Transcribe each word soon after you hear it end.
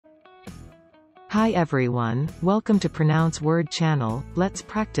Hi everyone, welcome to Pronounce Word channel. Let's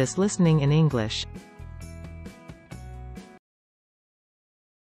practice listening in English.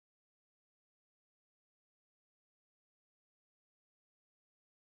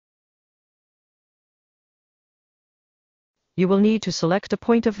 You will need to select a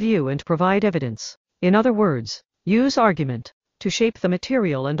point of view and provide evidence. In other words, use argument to shape the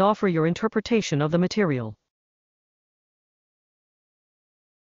material and offer your interpretation of the material.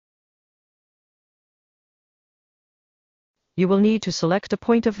 You will need to select a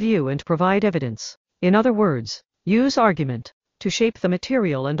point of view and provide evidence. In other words, use argument to shape the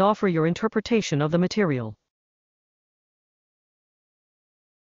material and offer your interpretation of the material.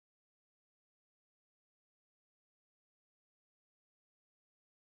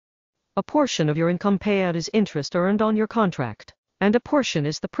 A portion of your income payout is interest earned on your contract, and a portion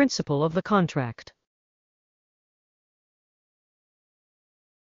is the principal of the contract.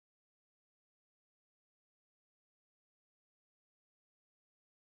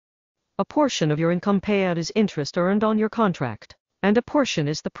 A portion of your income payout is interest earned on your contract, and a portion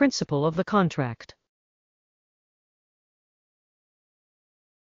is the principal of the contract.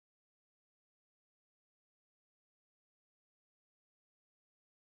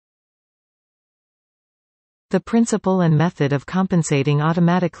 The principle and method of compensating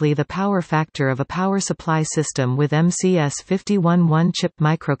automatically the power factor of a power supply system with MCS 51 chip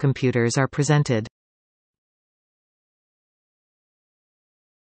microcomputers are presented.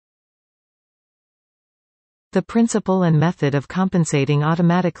 The principle and method of compensating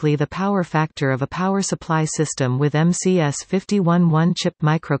automatically the power factor of a power supply system with MCS 51 chip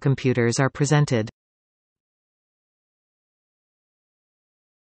microcomputers are presented.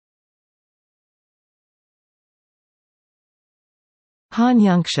 Han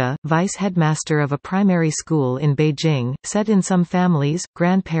Yangxia, vice headmaster of a primary school in Beijing, said in some families,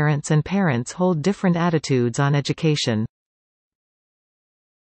 grandparents and parents hold different attitudes on education.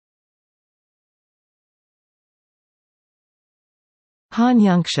 Han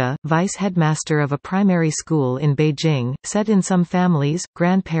Yangxia, vice headmaster of a primary school in Beijing, said in some families,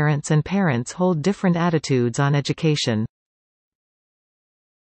 grandparents and parents hold different attitudes on education.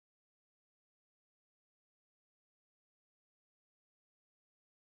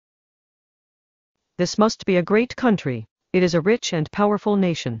 This must be a great country. It is a rich and powerful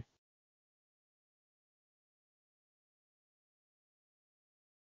nation.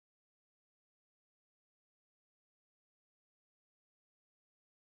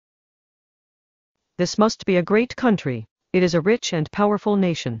 This must be a great country. It is a rich and powerful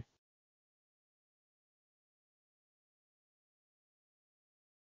nation.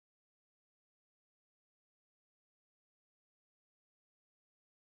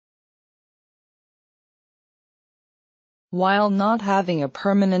 While not having a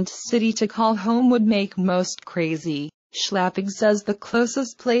permanent city to call home would make most crazy, Schlappig says the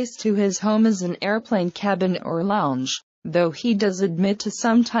closest place to his home is an airplane cabin or lounge, though he does admit to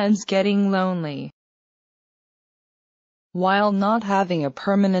sometimes getting lonely. While not having a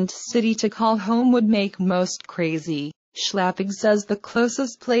permanent city to call home would make most crazy, Schlappig says the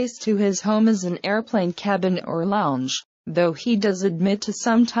closest place to his home is an airplane cabin or lounge, though he does admit to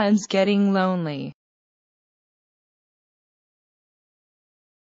sometimes getting lonely.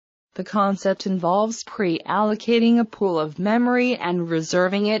 The concept involves pre-allocating a pool of memory and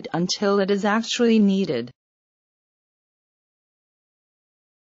reserving it until it is actually needed.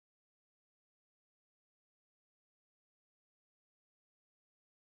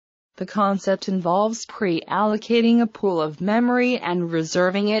 The concept involves pre-allocating a pool of memory and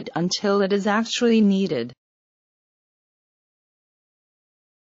reserving it until it is actually needed.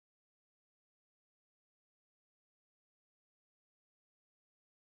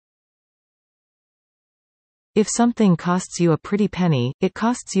 If something costs you a pretty penny, it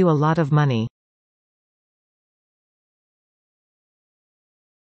costs you a lot of money.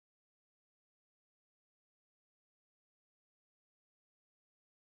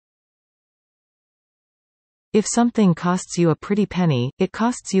 If something costs you a pretty penny, it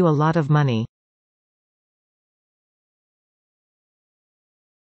costs you a lot of money.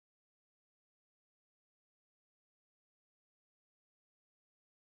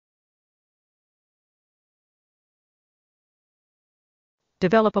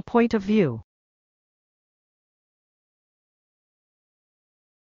 Develop a point of view.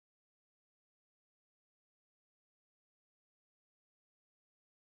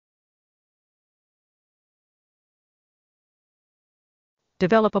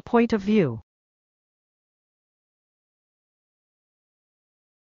 Develop a point of view.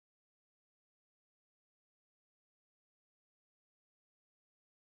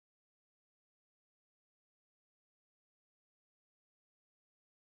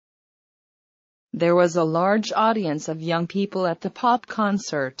 There was a large audience of young people at the pop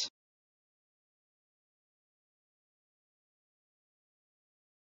concert.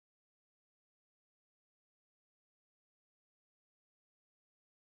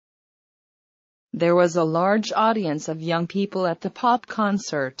 There was a large audience of young people at the pop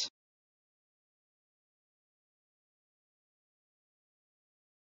concert.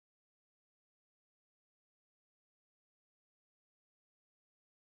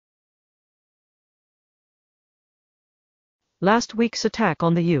 Last week's attack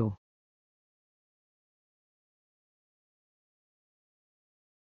on the U.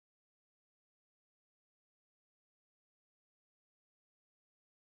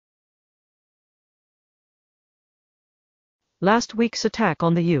 Last week's attack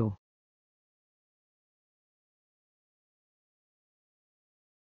on the U.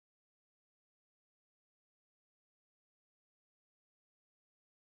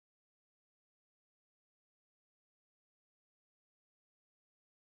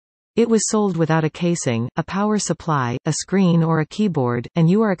 It was sold without a casing, a power supply, a screen or a keyboard, and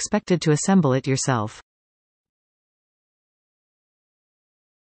you are expected to assemble it yourself.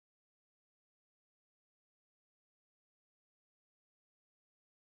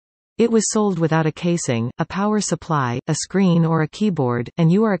 It was sold without a casing, a power supply, a screen or a keyboard,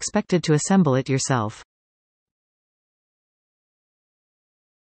 and you are expected to assemble it yourself.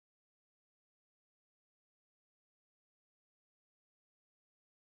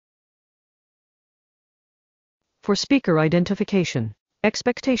 For speaker identification.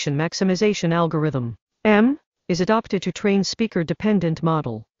 Expectation maximization algorithm. M is adopted to train speaker-dependent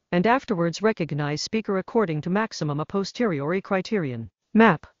model, and afterwards recognize speaker according to maximum a posteriori criterion.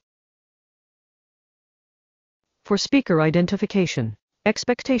 MAP. For speaker identification.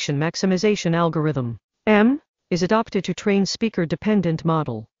 Expectation maximization algorithm. M is adopted to train speaker-dependent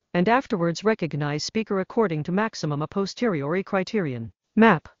model, and afterwards recognize speaker according to maximum a posteriori criterion.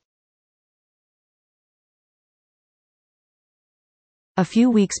 MAP. A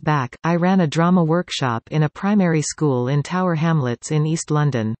few weeks back, I ran a drama workshop in a primary school in Tower Hamlets in East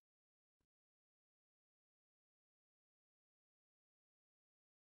London.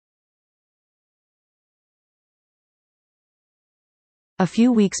 A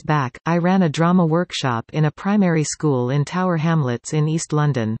few weeks back, I ran a drama workshop in a primary school in Tower Hamlets in East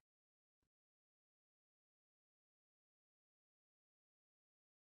London.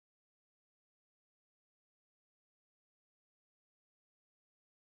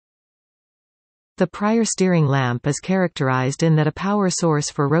 The prior steering lamp is characterized in that a power source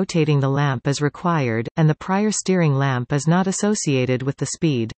for rotating the lamp is required, and the prior steering lamp is not associated with the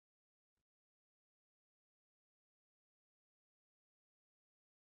speed.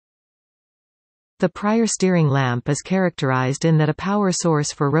 The prior steering lamp is characterized in that a power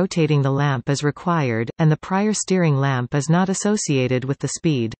source for rotating the lamp is required, and the prior steering lamp is not associated with the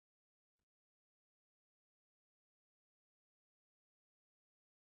speed.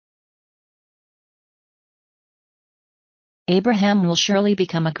 Abraham will surely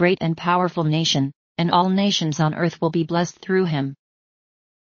become a great and powerful nation, and all nations on earth will be blessed through him.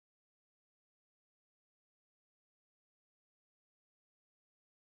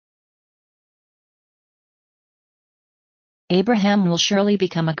 Abraham will surely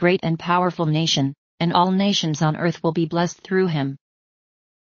become a great and powerful nation, and all nations on earth will be blessed through him.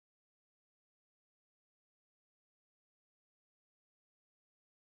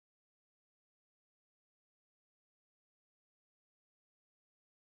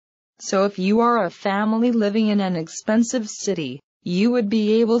 So if you are a family living in an expensive city, you would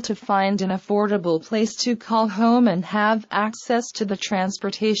be able to find an affordable place to call home and have access to the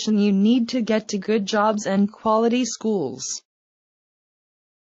transportation you need to get to good jobs and quality schools.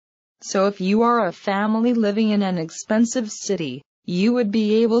 So if you are a family living in an expensive city, you would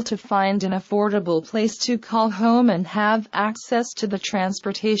be able to find an affordable place to call home and have access to the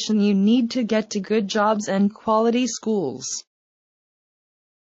transportation you need to get to good jobs and quality schools.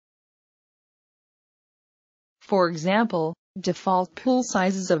 For example, default pool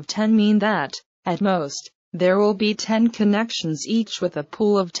sizes of 10 mean that, at most, there will be 10 connections each with a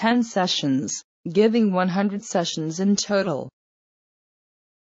pool of 10 sessions, giving 100 sessions in total.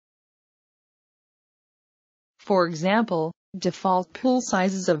 For example, default pool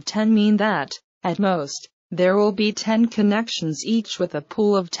sizes of 10 mean that, at most, there will be 10 connections each with a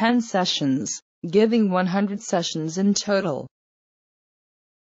pool of 10 sessions, giving 100 sessions in total.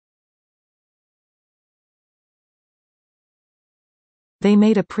 They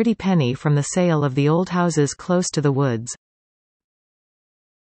made a pretty penny from the sale of the old houses close to the woods.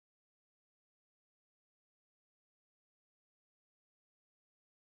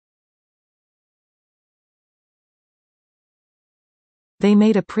 They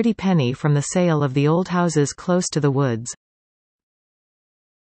made a pretty penny from the sale of the old houses close to the woods.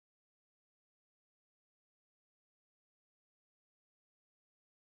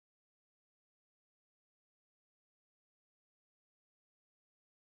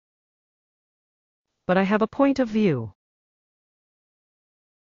 But I have a point of view.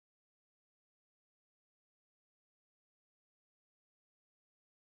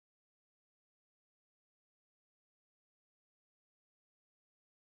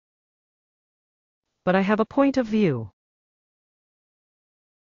 But I have a point of view.